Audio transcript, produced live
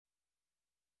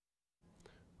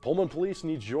Pullman Police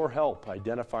needs your help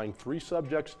identifying 3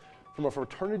 subjects from a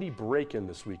fraternity break-in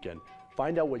this weekend.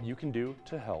 Find out what you can do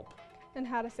to help. And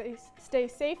how to stay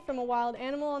safe from a wild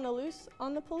animal on the loose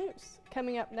on the Palouse.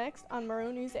 Coming up next on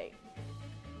Murrow News 8.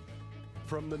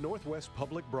 From the Northwest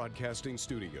Public Broadcasting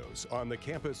Studios on the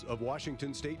campus of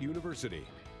Washington State University,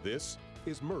 this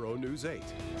is Murrow News 8.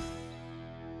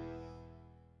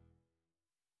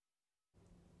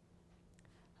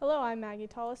 Hello, I'm Maggie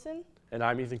Tollison. And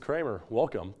I'm Ethan Kramer.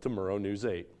 Welcome to Murrow News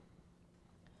 8.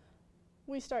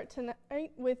 We start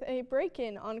tonight with a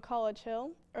break-in on College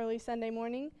Hill. Early Sunday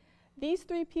morning, these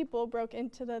 3 people broke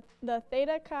into the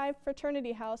Theta Chi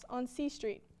fraternity house on C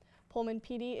Street. Pullman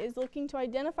PD is looking to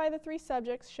identify the 3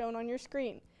 subjects shown on your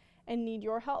screen and need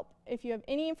your help. If you have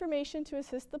any information to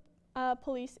assist the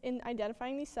police in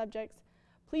identifying these subjects,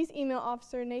 please email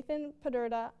Officer Nathan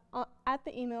Padurda at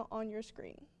the email on your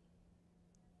screen.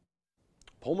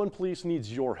 Pullman Police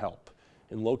needs your help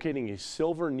in locating a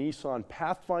silver Nissan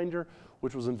Pathfinder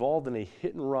which was involved in a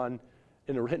hit and run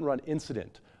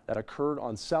incident that occurred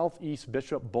on Southeast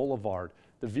Bishop Boulevard.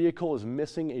 The vehicle is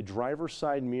missing a driver's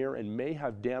side mirror and may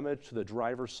have damage to the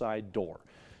driver's side door.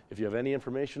 If you have any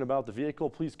information about the vehicle,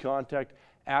 please contact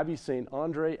Abby St.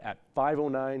 Andre at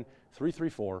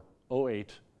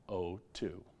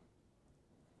 509-334-0802.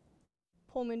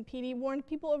 Pullman PD warned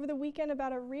people over the weekend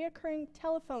about a reoccurring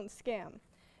telephone scam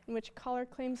in which a caller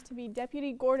claims to be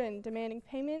Deputy Gordon demanding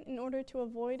payment in order to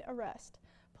avoid arrest.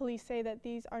 Police say that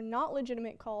these are not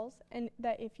legitimate calls and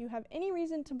that if you have any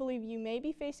reason to believe you may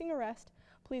be facing arrest,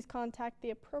 please contact the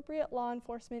appropriate law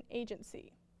enforcement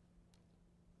agency.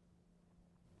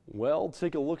 Well,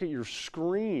 take a look at your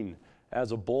screen.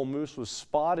 As a bull moose was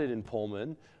spotted in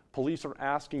Pullman, police are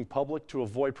asking public to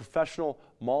avoid Professional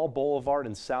Mall Boulevard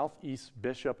and Southeast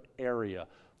Bishop area.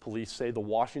 Police say the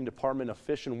Washington Department of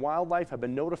Fish and Wildlife have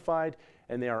been notified,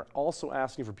 and they are also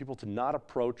asking for people to not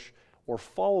approach or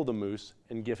follow the moose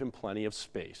and give him plenty of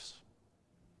space.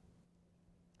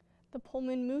 The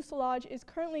Pullman Moose Lodge is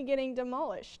currently getting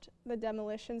demolished. The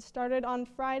demolition started on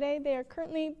Friday. They are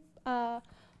currently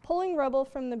pulling rubble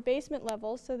from the basement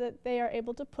level so that they are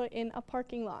able to put in a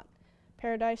parking lot.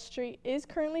 Paradise Street is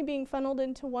currently being funneled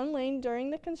into 1 lane during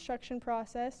the construction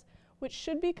process, which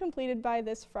should be completed by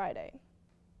this Friday.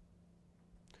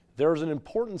 There is an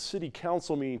important city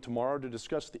council meeting tomorrow to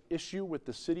discuss the issue with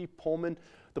the city of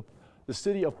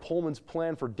Pullman's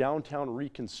plan for downtown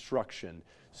reconstruction.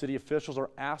 City officials are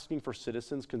asking for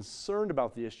citizens concerned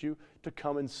about the issue to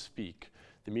come and speak.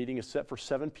 The meeting is set for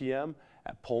 7 p.m.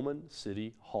 at Pullman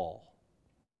City Hall.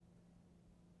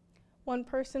 1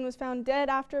 person was found dead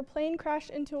after a plane crashed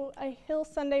into a hill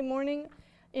Sunday morning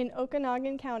in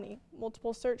Okanogan County.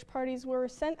 Multiple search parties were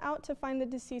sent out to find the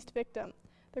deceased victim.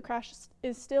 The crash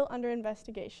is still under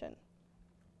investigation.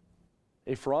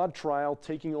 A fraud trial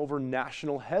taking over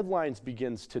national headlines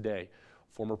begins today.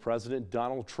 Former President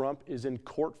Donald Trump is in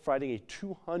court fighting a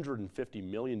 $250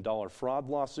 million fraud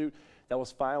lawsuit that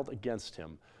was filed against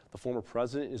him. The former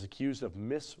president is accused of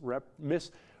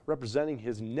misrepresenting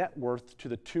his net worth to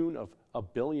the tune of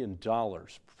 $1 billion.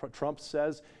 Trump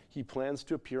says he plans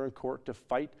to appear in court to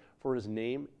fight for his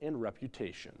name and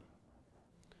reputation.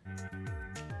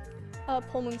 A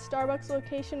Pullman Starbucks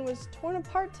location was torn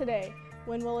apart today.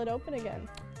 When will it open again?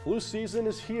 Flu season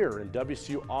is here, and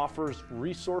WSU offers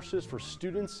resources for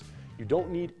students. You don't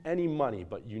need any money,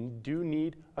 but you do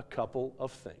need a couple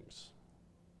of things.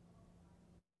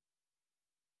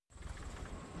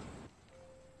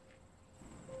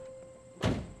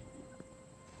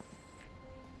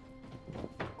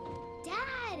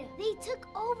 Dad, they took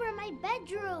over my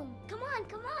bedroom. Come on,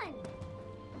 come on.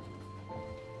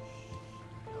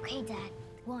 Okay, Dad.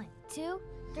 1, 2,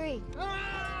 3.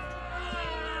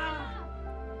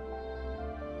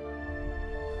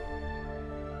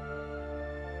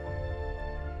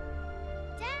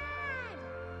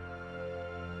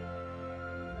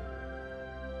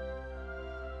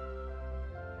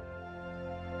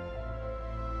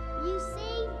 You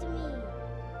saved me.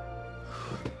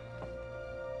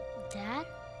 Dad?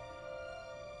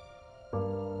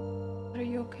 Are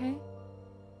you okay?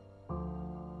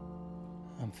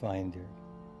 I'm fine, dear.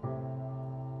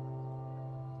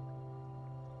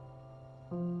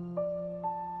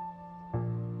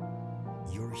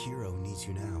 Your hero needs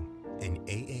you now, and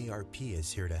AARP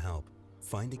is here to help.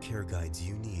 Find the care guides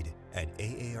you need at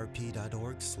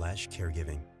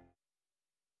aarp.org/caregiving.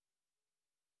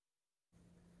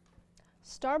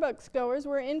 Starbucks goers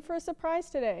were in for a surprise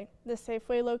today. The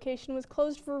Safeway location was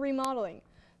closed for remodeling.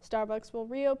 Starbucks will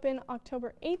reopen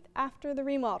October 8th after the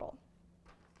remodel.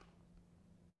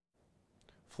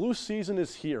 Flu season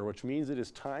is here, which means it is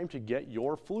time to get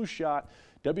your flu shot.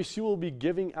 WSU will be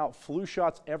giving out flu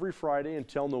shots every Friday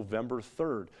until November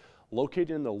 3rd.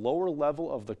 Located in the lower level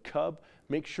of the Cub,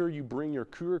 make sure you bring your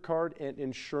Cougar card and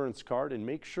insurance card, and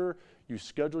make sure you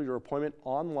schedule your appointment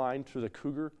online through the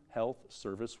Cougar Health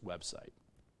Service website.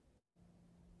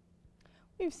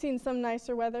 We've seen some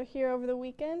nicer weather here over the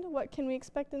weekend. What can we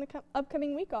expect in the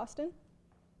upcoming week, Austin?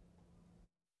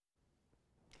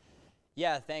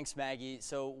 Yeah, thanks, Maggie.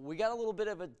 So we got a little bit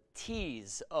of a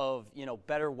tease of,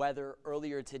 better weather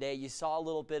earlier today. You saw a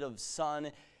little bit of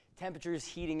sun, temperatures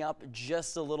heating up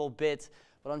just a little bit.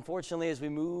 But unfortunately, as we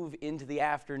move into the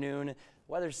afternoon,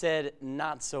 weather said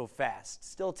not so fast.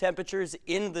 Still temperatures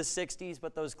in the 60s,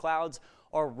 but those clouds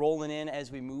are rolling in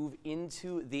as we move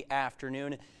into the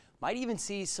afternoon. Might even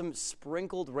see some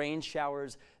sprinkled rain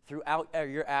showers throughout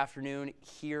your afternoon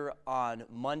here on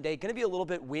Monday. Going to be a little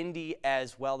bit windy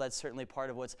as well. That's certainly part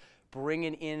of what's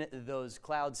bringing in those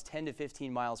clouds, 10 to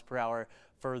 15 miles per hour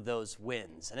for those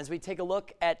winds. And as we take a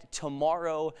look at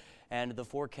tomorrow and the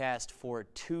forecast for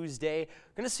Tuesday,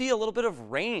 we're going to see a little bit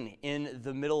of rain in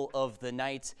the middle of the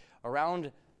night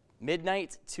around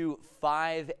midnight to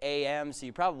 5 a.m. So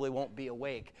you probably won't be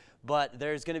awake. But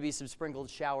there's going to be some sprinkled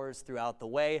showers throughout the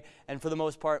way. And for the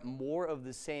most part, more of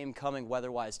the same coming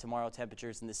weather-wise tomorrow.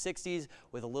 Temperatures in the 60s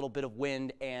with a little bit of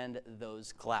wind and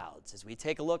those clouds. As we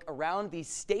take a look around the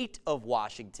state of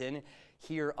Washington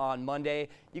here on Monday,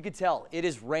 you can tell it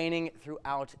is raining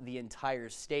throughout the entire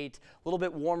state. A little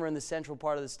bit warmer in the central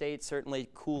part of the state, certainly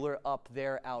cooler up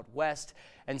there out west.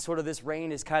 And sort of this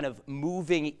rain is kind of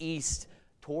moving east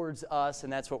towards us,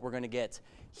 and that's what we're going to get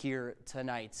here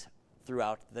tonight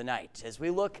throughout the night. As we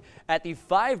look at the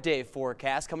 5-day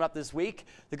forecast coming up this week,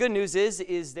 the good news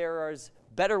is there is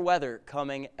better weather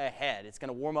coming ahead. It's going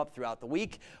to warm up throughout the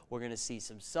week. We're going to see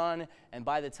some sun, and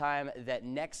by the time that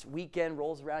next weekend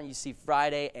rolls around, you see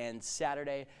Friday and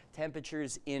Saturday,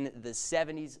 temperatures in the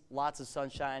 70s, lots of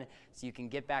sunshine, so you can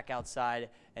get back outside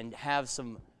and have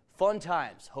some fun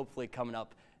times, hopefully coming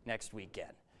up next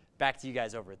weekend. Back to you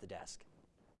guys over at the desk.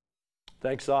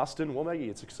 Thanks, Austin. Well, Maggie,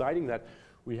 it's exciting that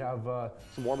we have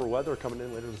some warmer weather coming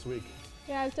in later this week.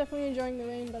 Yeah, I was definitely enjoying the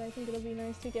rain, but I think it'll be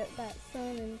nice to get that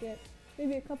sun and get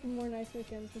maybe a couple more nice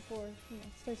weekends before it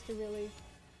starts to really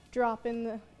drop in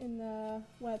the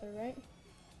weather, right?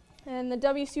 And the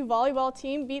WSU volleyball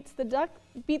team beat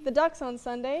the Ducks on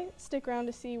Sunday. Stick around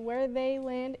to see where they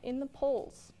land in the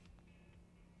polls.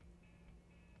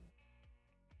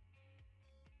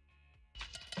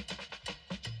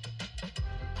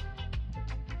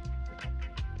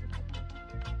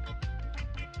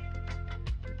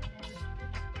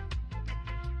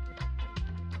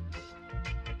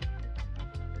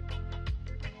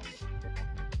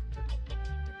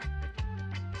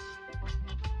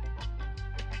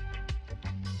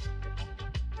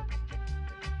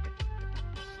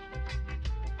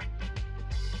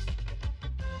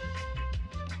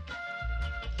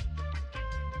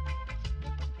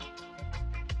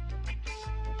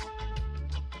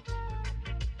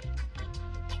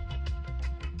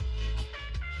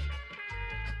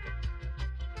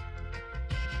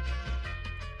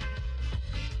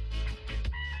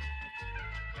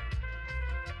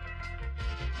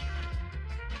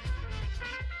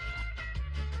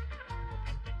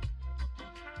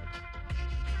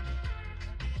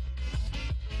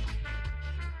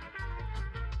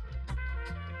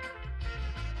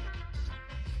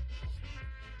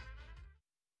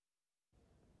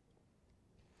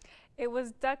 It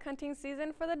was duck hunting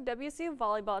season for the WSU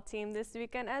volleyball team this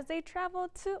weekend as they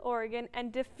traveled to Oregon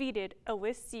and defeated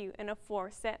OSU in a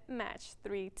 4-set match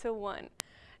 3-1.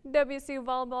 WSU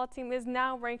volleyball team is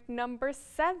now ranked number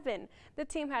 7. The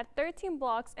team had 13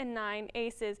 blocks and 9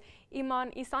 aces.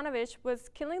 Iman Isanovic was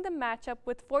killing the matchup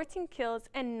with 14 kills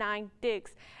and 9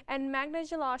 digs. And Magna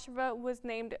Jelasheva was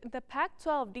named the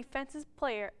Pac-12 Defensive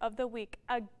Player of the Week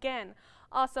again.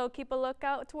 Also, keep a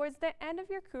lookout towards the end of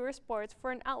your Cougar Sports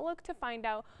for an outlook to find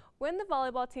out when the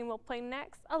volleyball team will play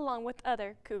next, along with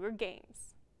other Cougar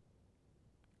games.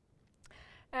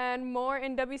 And more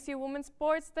in WSU women's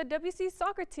sports, the WSU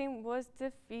soccer team was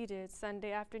defeated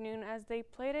Sunday afternoon as they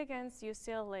played against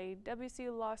UCLA.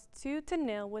 WSU lost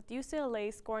 2-0 with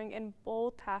UCLA scoring in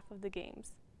both half of the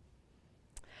games.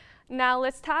 Now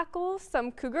let's tackle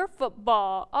some Cougar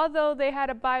football. Although they had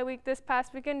a bye week this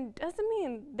past weekend, doesn't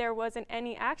mean there wasn't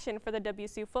any action for the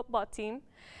WSU football team.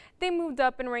 They moved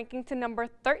up in ranking to number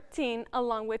 13,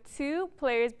 along with 2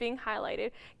 players being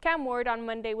highlighted. Cam Ward on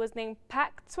Monday was named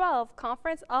Pac-12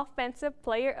 Conference Offensive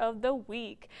Player of the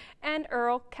Week, and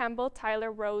Earl Campbell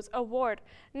Tyler Rose Award,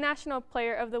 National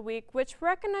Player of the Week, which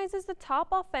recognizes the top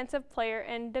offensive player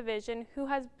in division who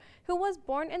was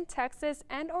born in Texas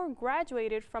and or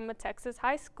graduated from a Texas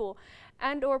high school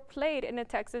and or played in a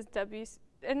Texas WSU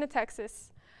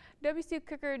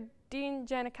kicker Dean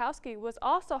Janikowski was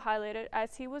also highlighted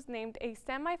as he was named a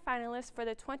semifinalist for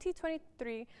the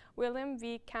 2023 William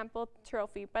V. Campbell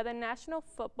Trophy by the National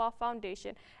Football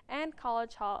Foundation and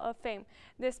College Hall of Fame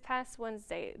this past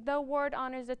Wednesday. The award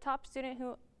honors the top student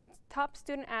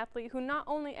athlete who not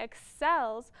only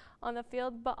excels on the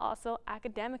field but also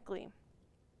academically.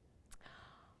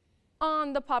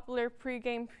 On the popular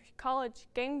pregame college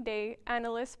game day,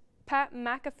 analyst Pat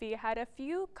McAfee had a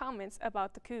few comments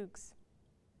about the Cougs.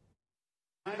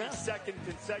 92nd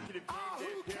consecutive game day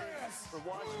appearance for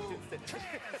Washington State.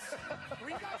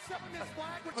 We got something this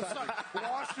flag. It's like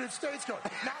Washington State's going.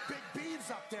 Now Big B's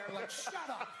up there like, shut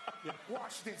up,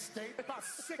 Washington State. I'm not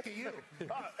sick of you.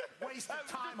 Wasting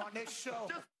time on this show.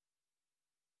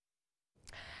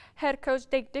 Head coach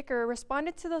Dave Dicker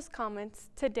responded to those comments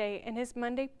today in his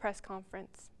Monday press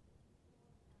conference.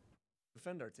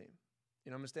 Defend our team. You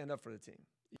know, I'm going to stand up for the team.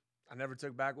 I never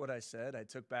took back what I said. I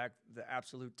took back the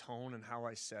absolute tone and how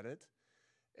I said it.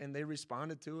 And they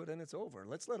responded to it, and it's over.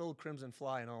 Let's let Old Crimson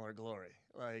fly in all her glory.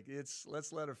 Like,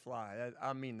 let's let her fly.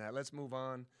 I mean that. Let's move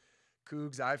on.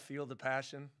 Cougs, I feel the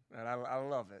passion, and I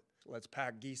love it. Let's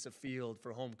pack Geesa Field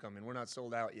for homecoming. We're not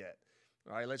sold out yet.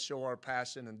 All right, let's show our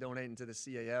passion and donating to the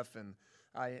CAF and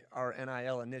our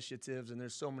NIL initiatives, and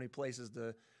there's so many places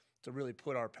to really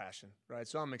put our passion, right?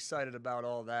 So I'm excited about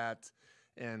all that,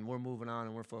 and we're moving on,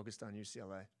 and we're focused on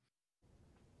UCLA.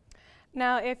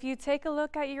 Now, if you take a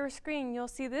look at your screen, you'll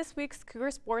see this week's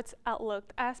Cougar Sports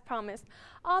Outlook as promised.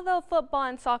 Although football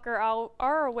and soccer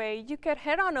are away, you could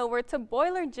head on over to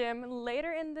Boiler Gym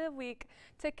later in the week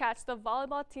to catch the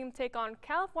volleyball team take on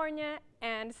California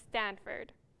and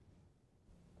Stanford.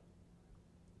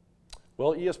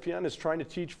 Well, ESPN is trying to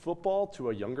teach football to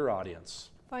a younger audience.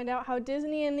 Find out how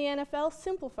Disney and the NFL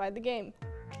simplified the game.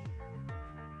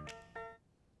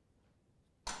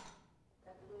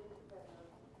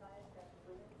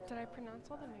 Did I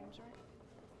pronounce all the names right?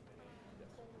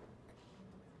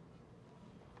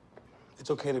 It's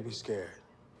okay to be scared.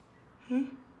 You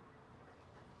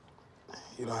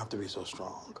don't have to be so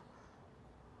strong.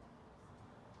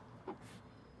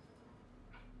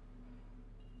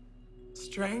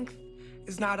 Strength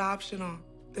is not optional.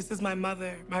 This is my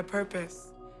mother, my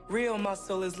purpose. Real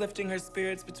muscle is lifting her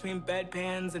spirits between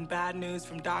bedpans and bad news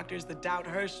from doctors that doubt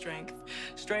her strength.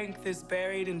 Strength is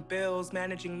buried in bills,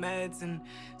 managing meds, and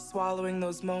swallowing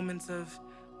those moments of,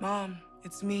 Mom,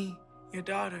 it's me, your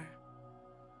daughter.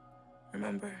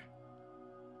 Remember?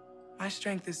 My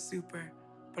strength is super,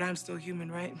 but I'm still human,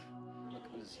 right? Look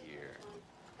who's here.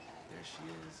 There she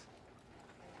is.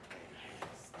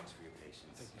 Thanks for your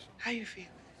patience. Thank you so much. How you feel?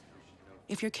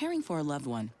 If you're caring for a loved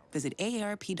one, visit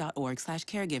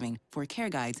aarp.org/caregiving for care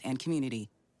guides and community,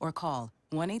 or call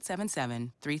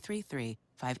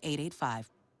 1-877-333-5885.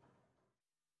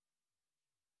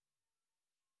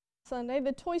 Sunday,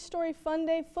 the Toy Story Fun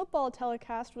Day football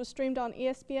telecast was streamed on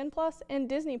ESPN Plus and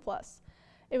Disney Plus.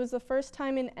 It was the first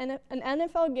time an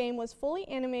NFL game was fully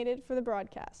animated for the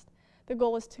broadcast. The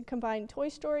goal was to combine Toy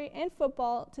Story and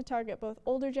football to target both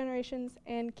older generations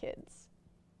and kids.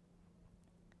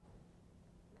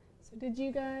 So did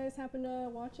you guys happen to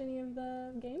watch any of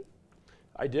the game?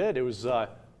 I did. It was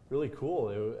really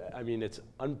cool. I mean, it's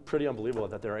pretty unbelievable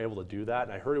that they're able to do that.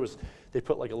 And I heard they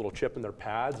put like a little chip in their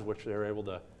pads, which they were able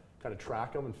to kind of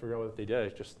track them and figure out what they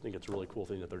did. I just think it's a really cool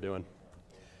thing that they're doing.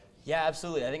 Yeah,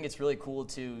 absolutely. I think it's really cool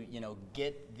to,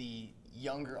 get the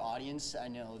younger audience. I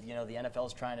know, the NFL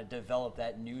is trying to develop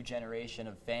that new generation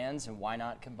of fans, and why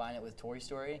not combine it with Toy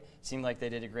Story? Seemed like they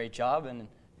did a great job, and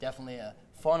definitely a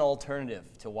fun alternative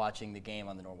to watching the game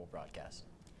on the normal broadcast.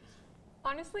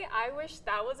 Honestly, I wish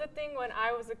that was a thing when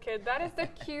I was a kid. That is the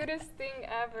cutest thing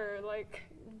ever. Like,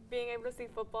 being able to see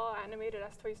football animated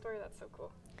as Toy Story, that's so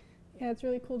cool. Yeah, it's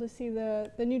really cool to see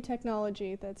the new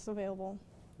technology that's available.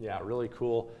 Yeah, really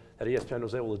cool that ESPN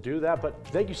was able to do that. But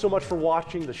thank you so much for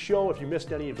watching the show. If you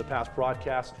missed any of the past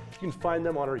broadcasts, you can find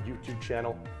them on our YouTube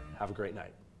channel. Have a great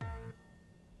night.